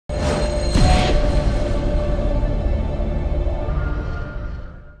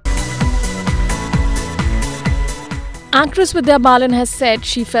Actress Vidya Balan has said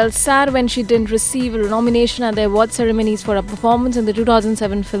she felt sad when she didn't receive a nomination at the award ceremonies for her performance in the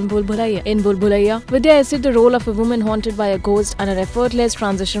 2007 film Bhool Bhulaiyaa. In Bhool Bhulaiyaa, Vidya essayed the role of a woman haunted by a ghost, and her effortless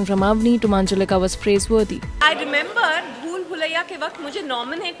transition from Avni to Manjulika was praiseworthy. I remember भूल भुलैया के वक्त मुझे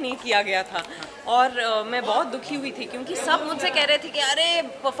nominate नहीं किया गया था और मैं बहुत दुखी हुई थी क्योंकि सब मुझसे कह रहे थे कि अरे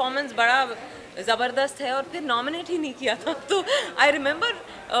परफॉर्मेंस बड़ा ज़बरदस्त है और फिर नॉमिनेट ही नहीं किया था तो आई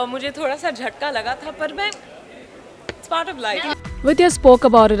रिमेंबर मुझे थोड़ा सा झटका लगा था पर मैं part of life. Vidya spoke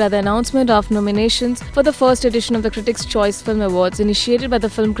about it at the announcement of nominations for the first edition of the Critics' Choice Film Awards initiated by the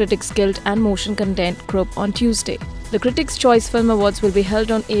Film Critics Guild and Motion Content Group on Tuesday. The Critics' Choice Film Awards will be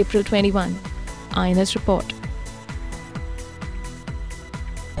held on April 21. INS report.